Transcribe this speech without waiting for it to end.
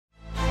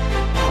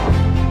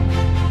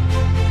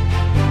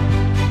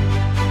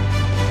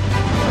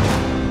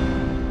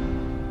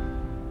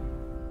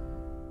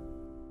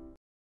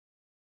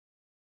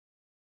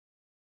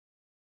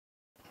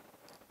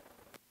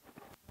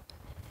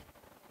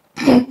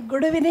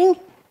Good evening,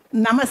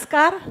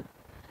 namaskar,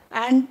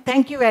 and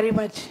thank you very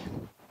much.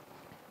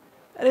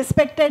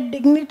 Respected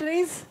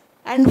dignitaries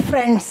and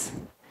friends,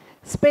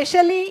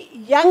 especially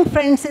young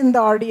friends in the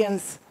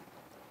audience.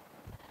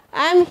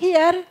 I am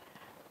here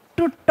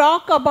to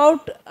talk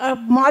about a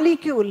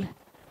molecule,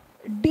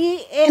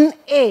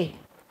 DNA,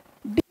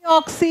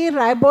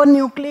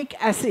 deoxyribonucleic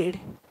acid.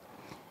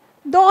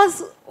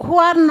 Those who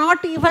are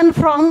not even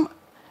from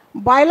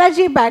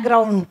biology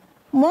background,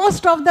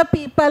 most of the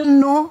people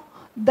know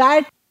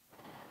that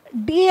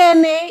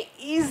DNA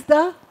is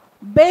the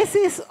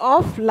basis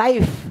of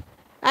life.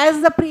 As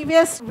the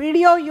previous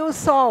video you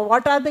saw,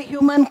 what are the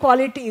human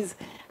qualities,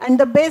 and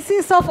the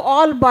basis of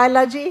all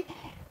biology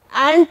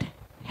and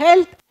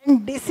health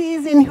and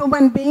disease in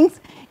human beings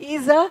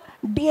is a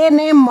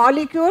DNA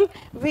molecule,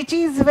 which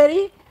is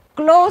very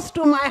close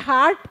to my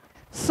heart,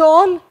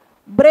 soul,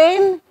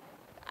 brain,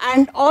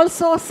 and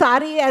also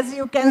sari, as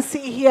you can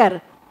see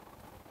here.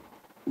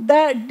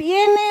 The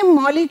DNA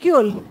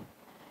molecule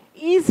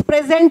is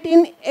present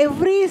in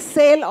every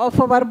cell of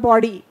our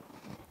body.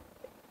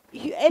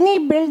 Any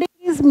building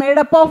is made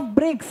up of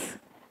bricks,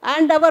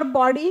 and our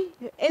body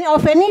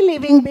of any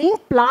living being,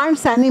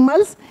 plants,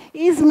 animals,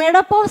 is made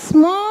up of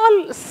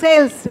small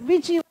cells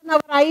which even our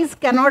eyes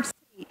cannot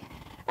see.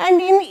 And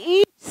in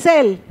each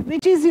cell,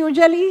 which is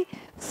usually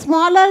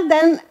smaller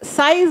than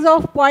size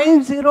of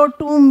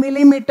 0.02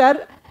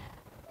 millimeter,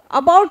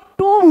 about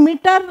 2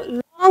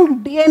 meter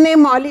long DNA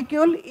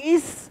molecule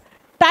is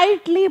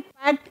tightly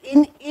packed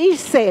in each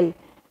cell,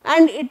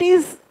 and it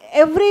is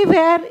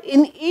everywhere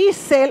in each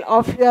cell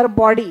of your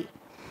body.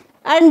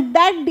 And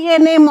that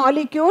DNA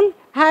molecule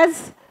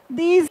has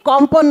these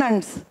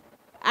components: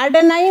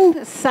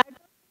 adenine, cytosine,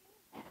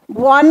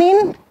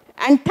 guanine,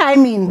 and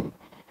thymine.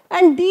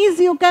 And these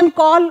you can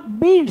call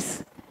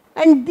beads.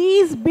 And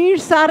these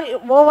beads are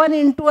woven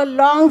into a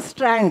long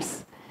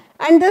strands.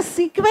 And the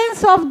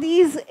sequence of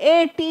these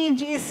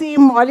ATGC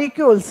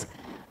molecules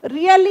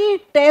really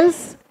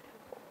tells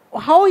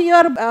how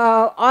your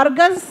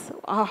organs,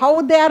 how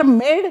they are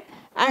made,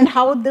 and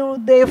how do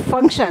they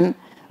function.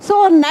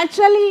 So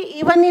naturally,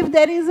 even if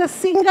there is a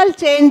single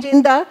change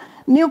in the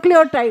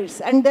nucleotides,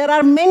 and there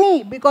are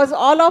many, because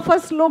all of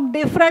us look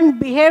different,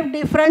 behave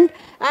different,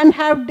 and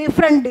have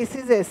different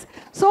diseases.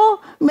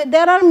 So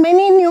there are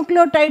many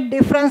nucleotide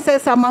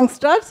differences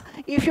amongst us.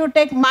 If you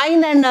take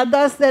mine and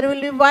others, there will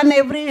be one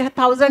every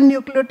 1,000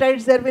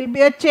 nucleotides, there will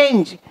be a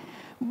change.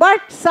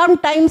 But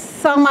sometimes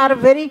some are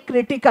very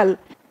critical.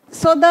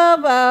 So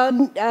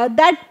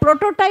that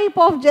prototype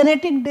of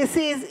genetic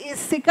disease is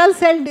sickle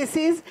cell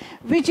disease,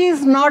 which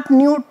is not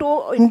new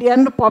to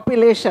Indian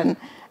population,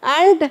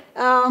 and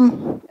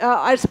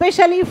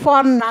especially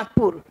for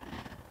Nagpur.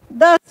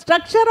 The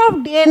structure of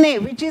DNA,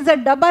 which is a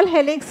double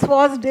helix,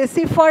 was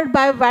deciphered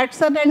by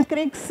Watson and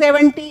Crick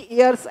 70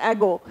 years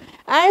ago.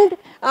 And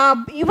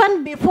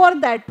even before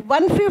that,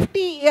 150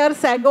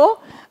 years ago,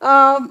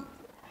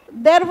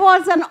 there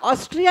was an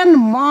Austrian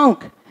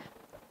monk,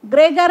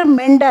 Gregor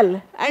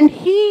Mendel, and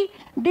he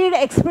did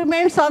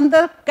experiments on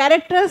the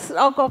characters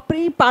of a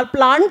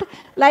plant,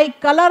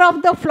 like color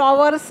of the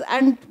flowers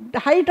and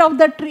height of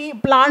the tree,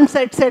 plants,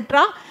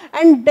 etc.,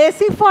 and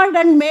deciphered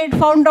and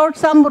found out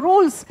some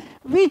rules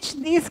which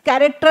these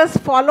characters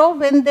follow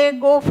when they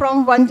go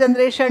from one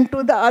generation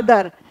to the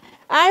other.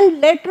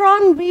 And later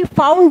on, we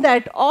found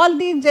that all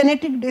these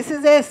genetic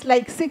diseases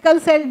like sickle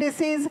cell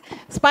disease,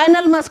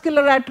 spinal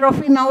muscular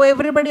atrophy, now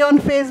everybody on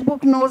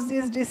Facebook knows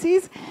this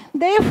disease,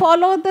 they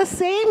follow the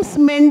same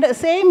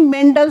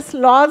Mendel's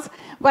laws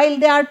while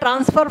they are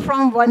transferred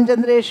from one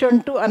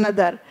generation to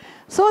another.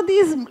 So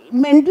these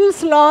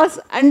Mendel's laws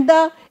and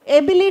the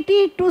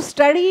ability to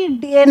study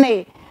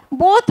DNA,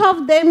 both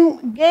of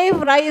them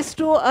gave rise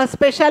to a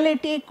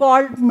specialty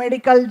called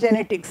medical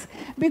genetics,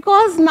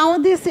 because now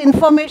this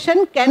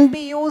information can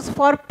be used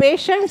for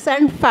patients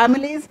and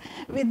families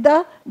with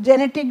the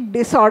genetic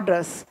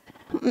disorders.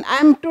 I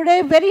am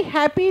today very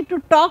happy to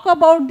talk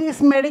about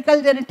this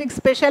medical genetics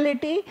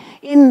specialty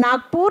in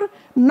Nagpur,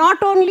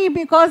 not only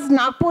because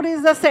Nagpur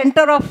is the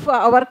center of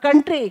our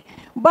country,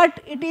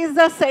 but it is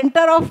the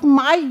center of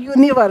my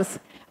universe.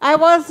 I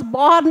was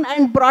born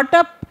and brought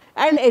up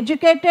and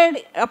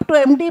educated up to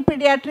MD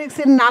Pediatrics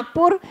in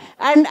Nagpur,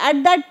 and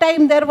at that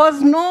time there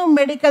was no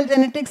medical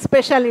genetics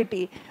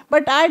specialty.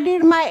 But I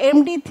did my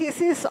MD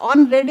thesis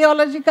on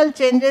radiological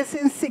changes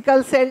in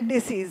sickle cell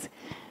disease.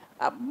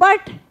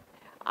 But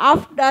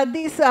after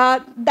this,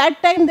 that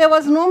time there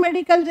was no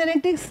medical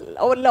genetics.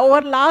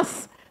 Over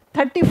last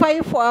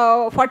 35,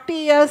 40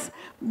 years,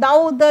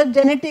 now the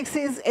genetics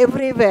is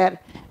everywhere.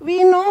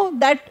 We know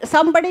that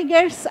somebody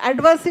gets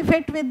adverse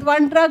effect with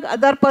one drug,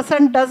 other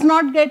person does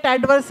not get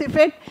adverse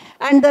effect,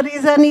 and the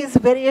reason is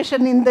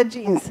variation in the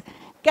genes.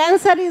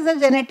 Cancer is a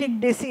genetic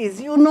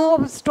disease. You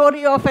know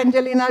story of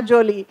Angelina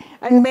Jolie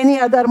and many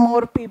other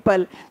more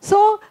people.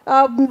 So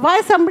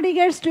why somebody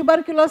gets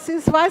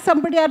tuberculosis, why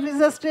somebody are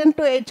resistant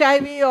to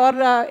HIV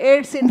or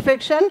AIDS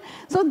infection.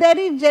 So there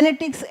is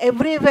genetics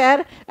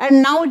everywhere,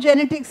 and now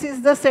genetics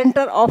is the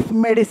center of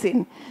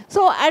medicine.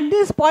 So at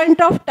this point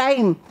of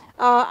time,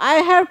 I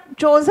have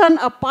chosen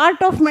a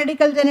part of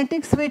medical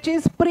genetics which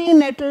is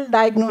prenatal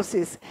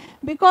diagnosis,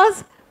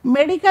 because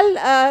medical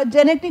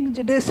genetic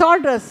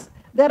disorders,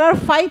 there are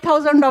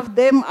 5,000 of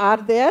them are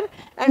there,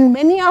 and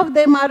many of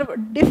them are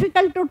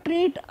difficult to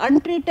treat,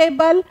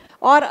 untreatable,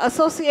 or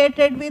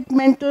associated with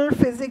mental,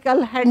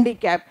 physical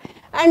handicap.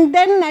 And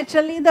then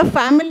naturally the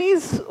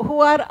families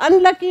who are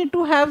unlucky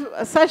to have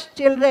such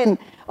children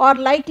or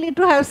likely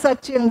to have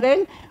such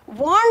children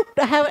want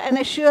to have an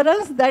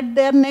assurance that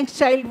their next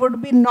child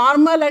would be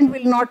normal and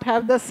will not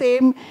have the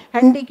same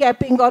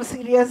handicapping or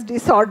serious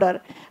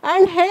disorder.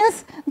 And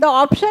hence the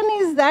option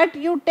is that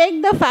you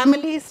take the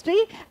family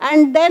history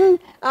and then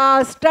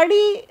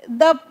study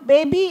the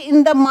baby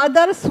in the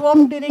mother's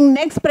womb during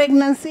next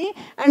pregnancy,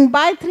 and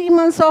by 3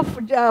 months of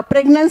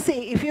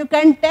pregnancy, if you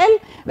can tell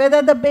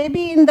whether the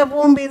baby in the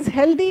womb is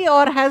healthy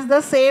or has the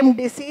same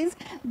disease,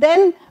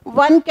 then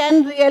one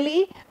can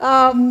really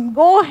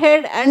go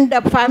ahead and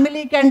the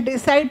family can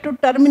decide to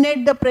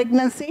terminate the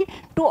pregnancy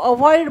to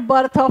avoid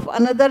birth of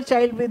another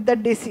child with the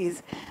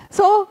disease.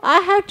 So I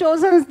have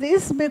chosen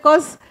this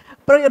because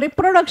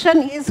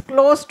reproduction is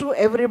close to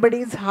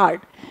everybody's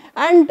heart.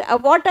 And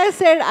what I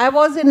said, I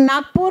was in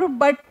Nagpur,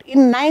 but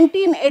in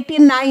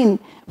 1989,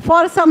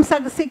 for some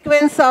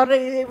sequence or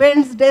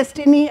events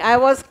destiny, I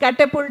was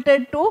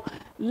catapulted to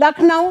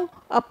Lucknow,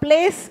 a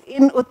place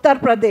in Uttar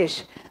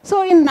Pradesh.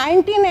 So in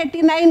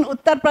 1989,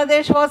 Uttar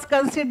Pradesh was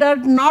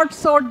considered not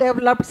so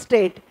developed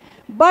state.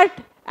 But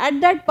at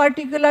that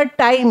particular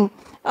time,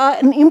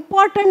 an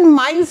important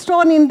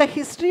milestone in the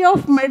history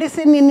of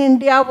medicine in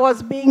India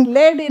was being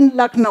laid in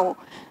Lucknow.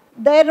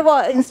 There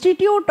was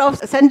Institute of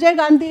Sanjay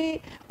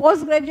Gandhi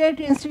Postgraduate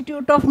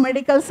Institute of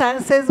Medical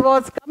Sciences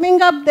was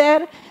coming up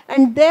there,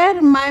 and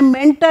there my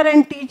mentor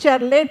and teacher,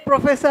 late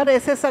Professor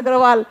S.S.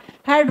 Agrawal,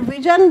 had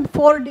vision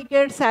 4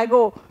 decades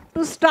ago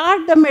to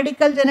start the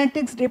medical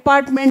genetics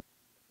department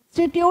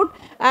institute,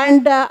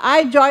 and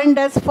I joined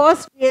as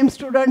first PM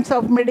students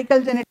of medical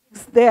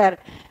genetics there.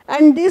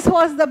 And this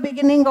was the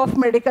beginning of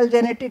medical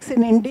genetics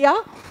in India.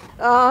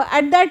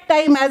 At that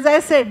time, as I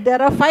said,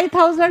 there are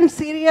 5,000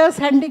 serious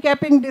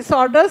handicapping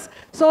disorders.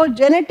 So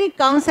genetic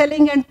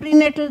counseling and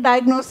prenatal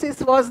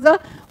diagnosis was the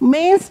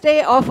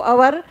mainstay of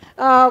our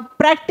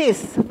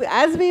practice.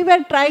 As we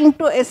were trying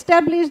to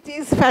establish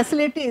these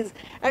facilities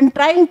and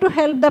trying to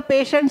help the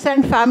patients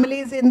and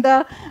families in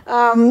the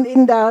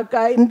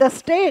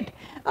state,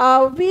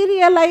 we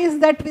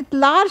realized that with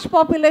large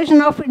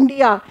population of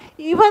India,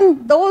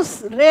 even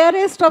those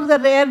rarest of the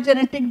rare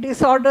genetic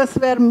disorders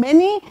were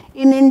many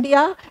in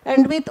India,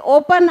 and with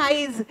open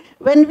eyes,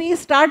 when we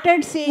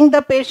started seeing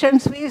the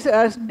patients, we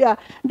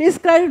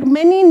described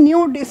many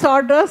new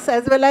disorders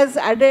as well as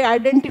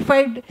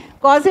identified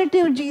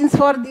causative genes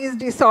for these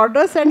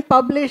disorders and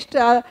published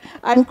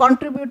and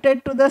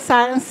contributed to the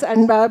science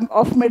and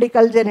of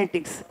medical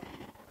genetics.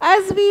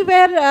 As we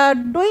were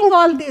doing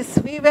all this,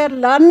 we were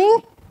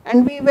learning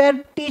and we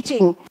were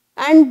teaching.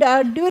 And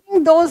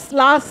during those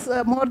last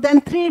more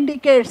than 3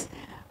 decades,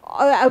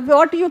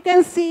 what you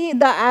can see,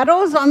 the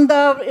arrows on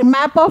the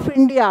map of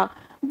India,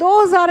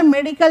 those are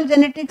medical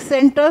genetics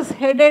centers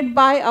headed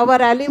by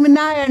our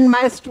alumni and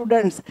my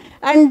students.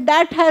 And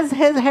that has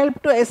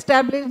helped to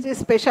establish this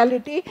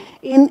specialty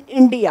in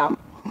India.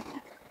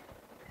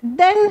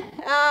 Then,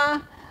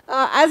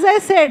 as I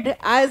said,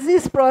 as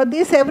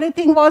this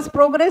everything was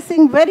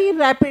progressing very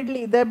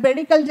rapidly, the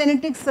medical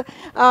genetics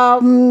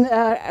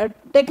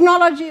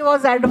technology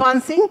was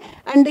advancing,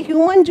 and the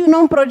Human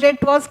Genome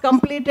Project was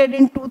completed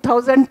in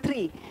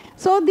 2003.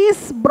 So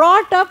this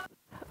brought up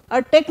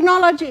a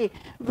technology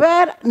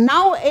where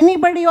now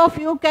anybody of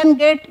you can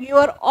get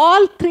your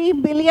all 3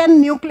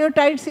 billion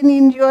nucleotides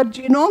in your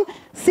genome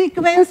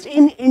sequenced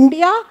in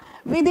India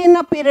within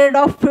a period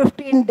of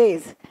 15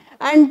 days.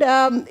 And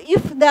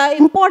if the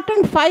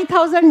important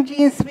 5,000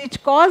 genes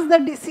which cause the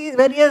disease,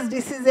 various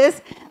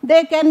diseases,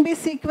 they can be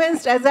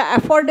sequenced as an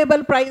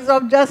affordable price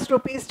of just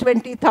rupees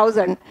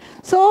 20,000.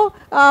 So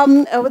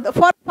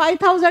for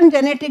 5,000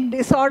 genetic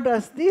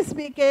disorders, this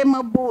became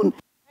a boon.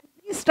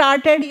 We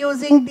started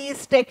using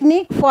this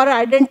technique for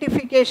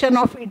identification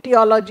of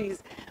etiologies.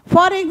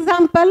 For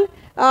example,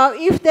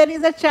 if there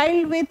is a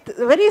child with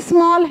very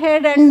small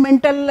head and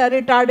mental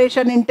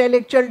retardation,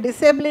 intellectual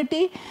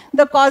disability,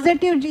 the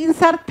causative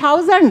genes are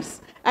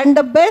thousands, and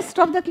the best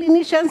of the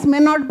clinicians may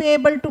not be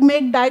able to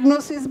make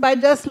diagnosis by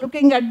just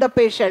looking at the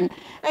patient.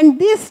 And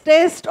this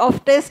test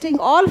of testing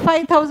all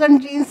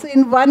 5,000 genes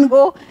in one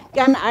go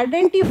can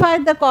identify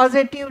the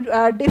causative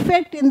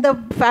defect in the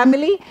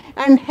family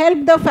and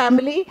help the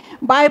family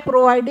by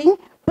providing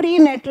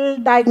prenatal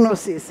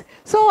diagnosis.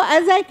 So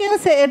as I can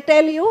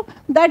tell you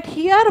that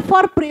here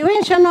for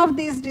prevention of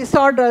these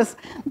disorders,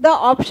 the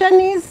option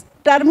is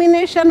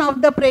termination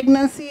of the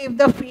pregnancy if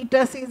the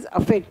fetus is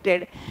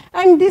affected.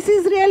 And this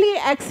is really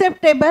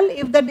acceptable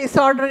if the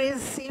disorder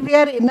is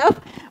severe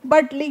enough,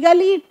 but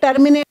legally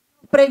termination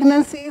of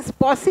pregnancy is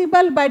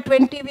possible by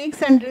 20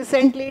 weeks, and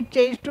recently it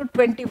changed to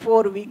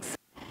 24 weeks.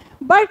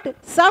 But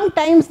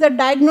sometimes the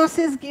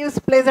diagnosis gives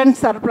pleasant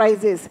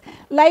surprises.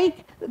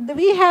 Like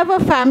we have a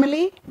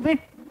family with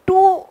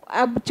two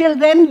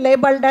children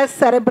labeled as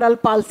cerebral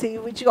palsy,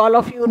 which all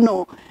of you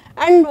know.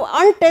 And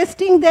on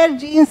testing their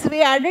genes,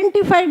 we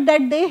identified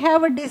that they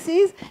have a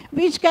disease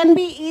which can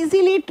be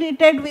easily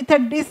treated with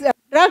a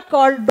drug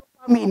called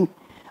dopamine.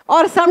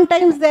 Or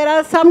sometimes there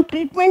are some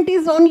treatment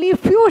is only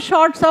few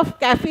shots of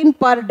caffeine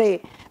per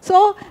day.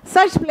 So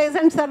such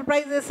pleasant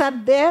surprises are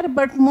there,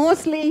 but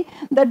mostly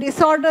the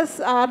disorders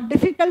are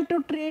difficult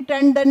to treat,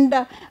 and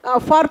then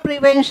for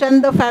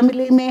prevention, the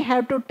family may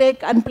have to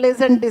take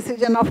unpleasant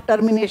decision of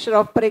termination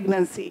of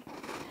pregnancy.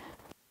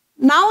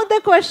 Now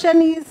the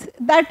question is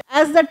that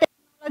as the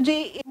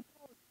technology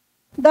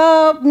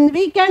improves,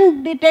 we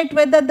can detect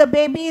whether the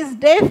baby is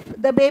deaf,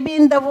 the baby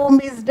in the womb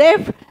is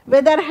deaf,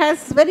 whether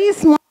has very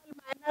small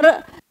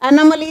minor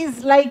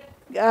anomalies like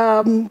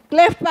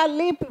cleft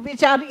lip,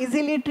 which are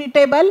easily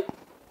treatable,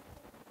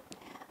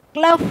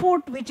 club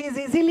foot, which is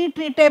easily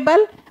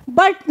treatable,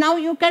 but now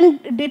you can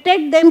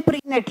detect them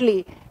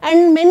prenatally.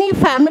 And many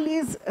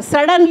families,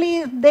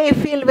 suddenly they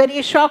feel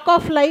very shock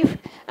of life,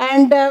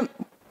 and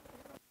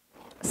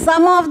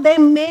some of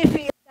them may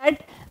feel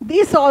that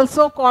this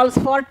also calls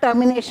for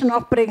termination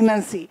of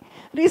pregnancy.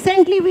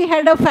 Recently, we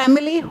had a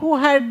family who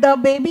had the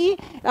baby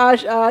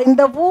in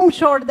the womb,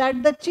 showed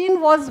that the chin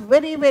was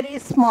very, very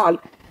small.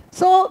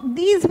 So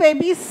these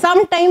babies,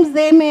 sometimes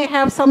they may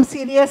have some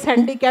serious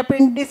handicap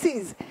in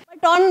disease.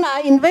 But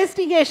on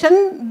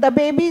investigation, the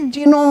baby's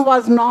genome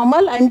was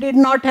normal and did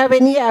not have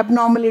any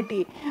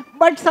abnormality.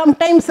 But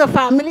sometimes the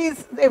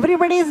families,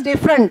 everybody is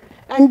different,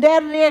 and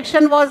their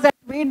reaction was that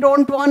we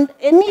don't want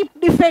any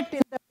defect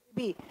in the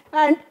baby.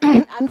 And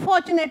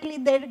unfortunately,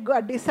 they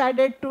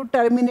decided to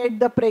terminate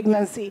the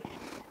pregnancy.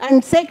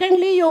 And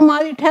secondly, you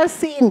might have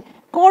seen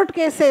court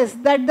cases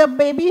that the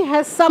baby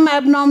has some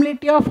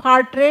abnormality of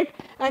heart rate,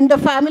 and the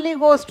family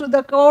goes to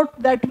the court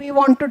that we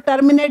want to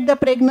terminate the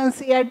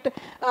pregnancy at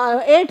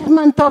 8th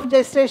month of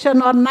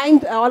gestation or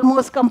 9th,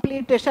 almost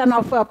completion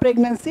of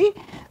pregnancy.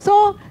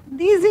 So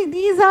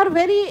these are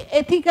very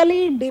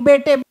ethically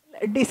debatable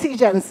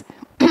decisions.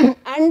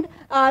 And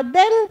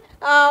then,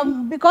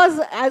 because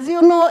as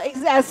you know,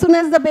 as soon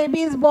as the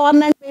baby is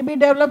born and baby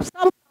develops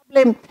some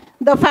problem,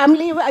 the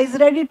family is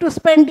ready to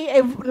spend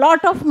a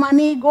lot of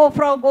money,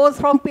 goes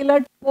from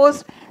pillar to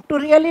post to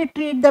really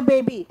treat the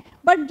baby.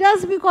 But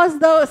just because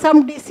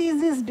some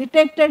disease is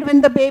detected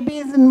when the baby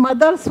is in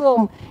mother's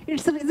womb,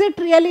 is it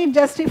really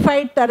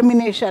justified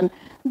termination?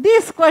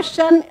 This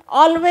question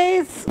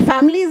always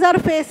families are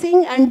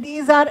facing, and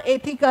these are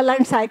ethical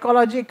and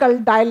psychological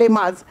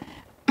dilemmas.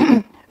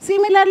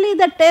 Similarly,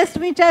 the test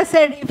which I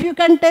said, if you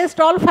can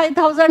test all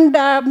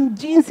 5,000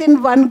 genes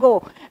in one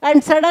go,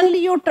 and suddenly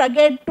you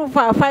get to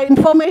find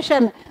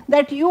information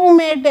that you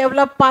may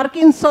develop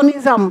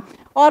Parkinsonism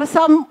or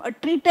some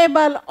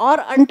treatable or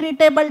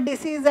untreatable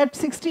disease at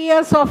 60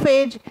 years of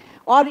age,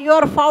 or you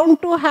are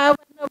found to have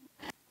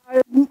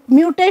a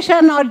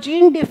mutation or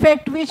gene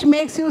defect which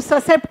makes you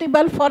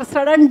susceptible for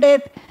sudden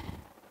death,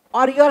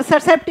 or you are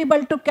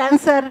susceptible to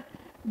cancer.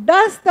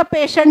 Does the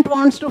patient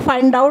wants to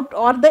find out,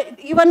 or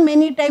even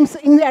many times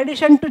in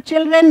addition to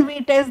children,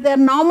 we test their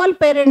normal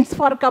parents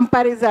for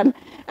comparison,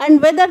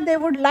 and whether they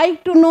would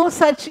like to know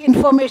such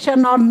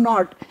information or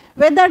not.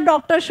 Whether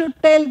doctor should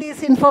tell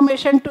this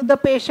information to the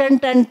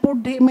patient and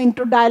put him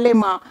into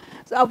dilemma,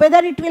 so whether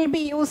it will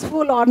be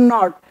useful or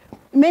not.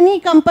 Many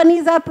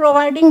companies are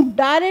providing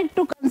direct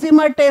to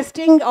consumer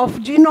testing of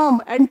genome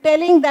and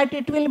telling that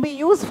it will be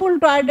useful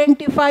to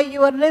identify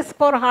your risk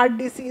for heart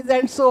disease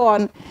and so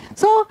on.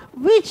 So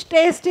which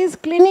test is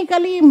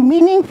clinically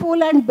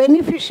meaningful and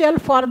beneficial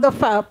for the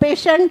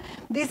patient?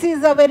 This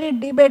is a very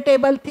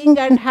debatable thing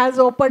and has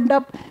opened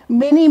up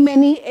many,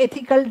 many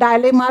ethical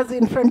dilemmas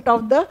in front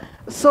of the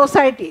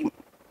society.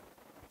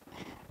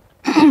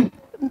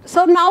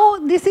 So now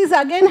this is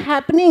again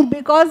happening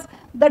because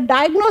the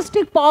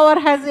diagnostic power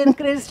has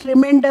increased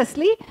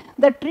tremendously.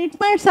 The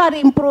treatments are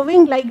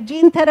improving, like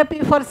gene therapy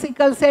for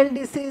sickle cell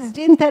disease,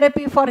 gene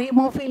therapy for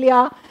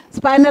hemophilia,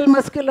 spinal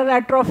muscular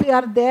atrophy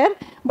are there,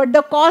 but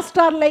the costs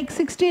are like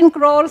 16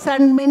 crores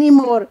and many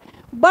more.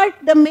 But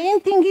the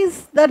main thing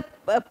is the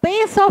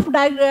pace of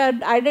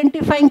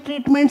identifying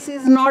treatments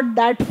is not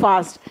that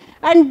fast.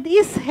 And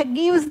this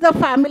gives the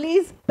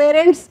families,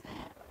 parents,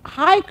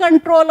 high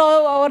control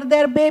over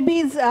their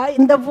babies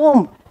in the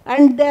womb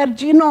and their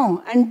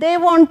genome, and they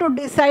want to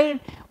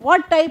decide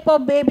what type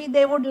of baby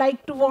they would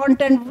like to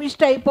want and which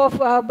type of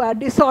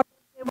disorder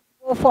they would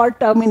go for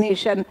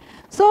termination.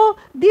 So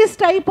this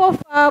type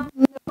of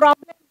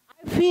problem,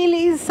 I feel,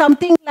 is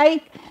something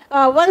like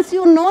once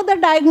you know the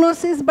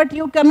diagnosis but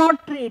you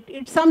cannot treat.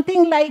 It's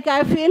something like,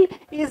 I feel,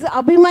 is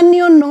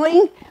Abhimanyu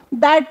knowing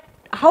that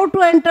how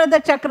to enter the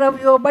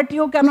Chakravyuha, but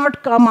you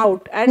cannot come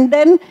out. And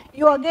then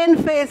you again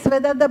face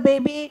whether the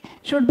baby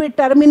should be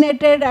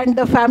terminated, and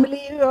the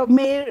family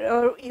may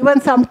even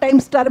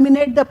sometimes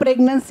terminate the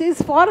pregnancies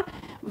for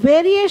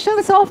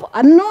variations of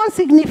unknown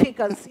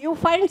significance. You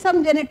find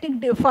some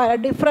genetic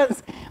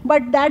difference,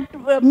 but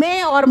that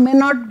may or may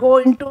not go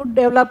into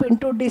develop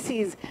into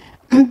disease.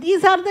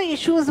 these are the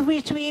issues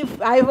which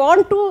I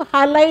want to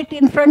highlight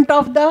in front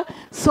of the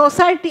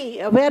society,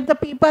 where the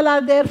people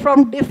are there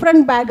from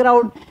different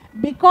background,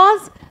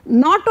 because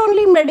not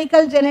only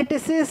medical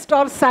geneticists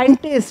or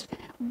scientists,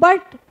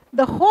 but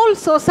the whole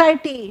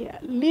society,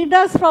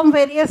 leaders from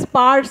various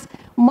parts,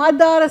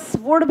 mothers,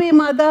 would-be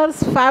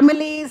mothers,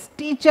 families,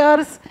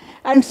 teachers,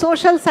 and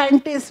social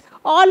scientists,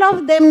 all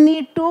of them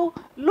need to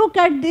look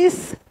at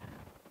this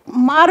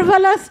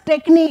marvelous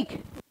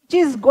technique, which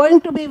is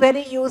going to be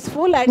very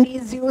useful and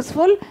is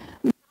useful.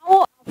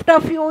 Now, after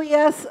a few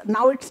years,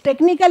 now it's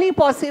technically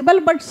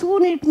possible, but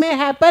soon it may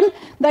happen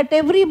that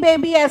every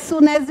baby, as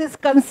soon as is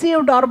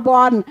conceived or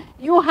born,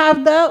 you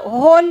have the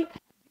whole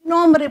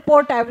genome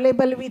report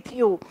available with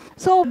you.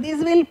 So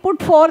this will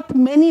put forth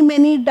many,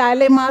 many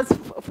dilemmas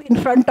in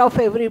front of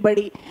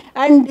everybody.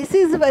 And this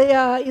is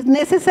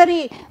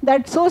necessary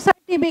that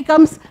society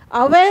becomes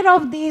aware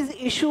of these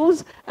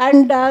issues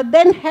and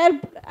then help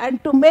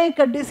and to make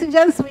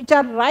decisions which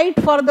are right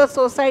for the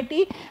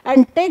society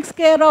and takes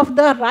care of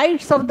the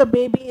rights of the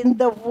baby in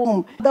the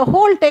womb. The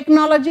whole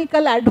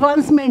technological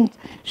advancement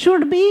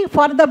should be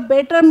for the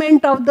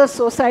betterment of the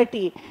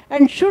society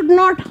and should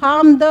not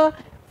harm the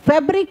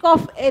fabric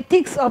of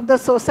ethics of the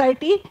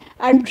society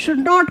and should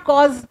not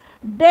cause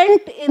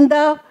dent in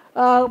the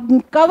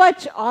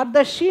kavach or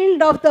the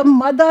shield of the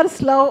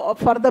mother's love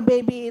for the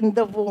baby in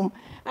the womb.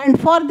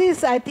 And for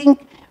this, I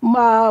think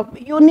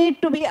you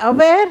need to be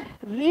aware,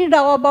 read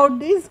about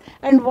this,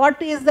 and what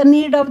is the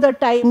need of the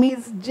time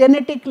is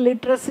genetic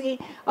literacy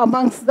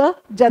amongst the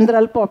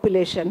general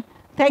population.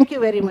 Thank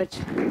you very much.